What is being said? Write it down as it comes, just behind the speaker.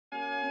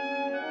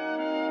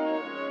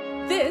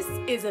This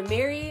is a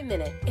Merry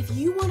Minute. If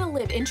you want to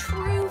live in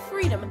true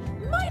freedom,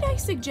 might I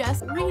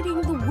suggest reading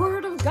the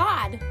Word of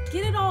God?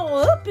 Get it all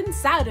up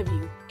inside of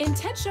you. In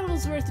Ted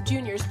Shuttlesworth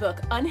Jr.'s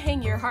book,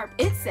 Unhang Your Harp,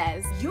 it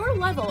says, your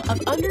level of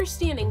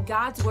understanding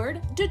God's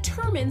Word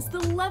determines the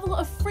level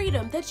of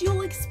freedom that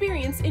you'll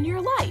experience in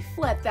your life.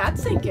 Let that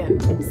sink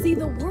in. See,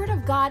 the Word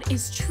of God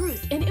is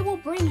truth, and it will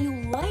bring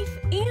you life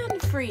and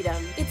freedom.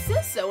 It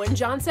says so in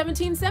John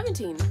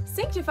 17:17.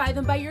 Sanctify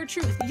them by your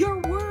truth. Your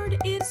word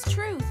is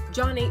truth.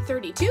 John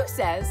 8:32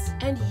 says,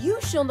 and you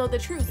shall know the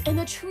truth, and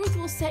the truth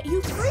will set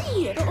you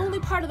free. The only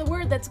part of the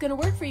word that's going to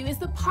work for you is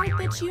the part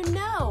that you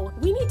know.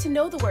 We need to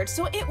know the word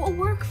so it will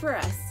work for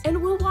us,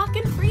 and we'll walk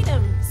in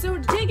freedom. So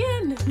dig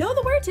in, know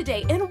the word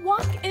today, and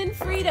walk in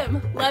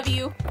freedom. Love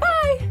you.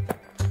 Bye.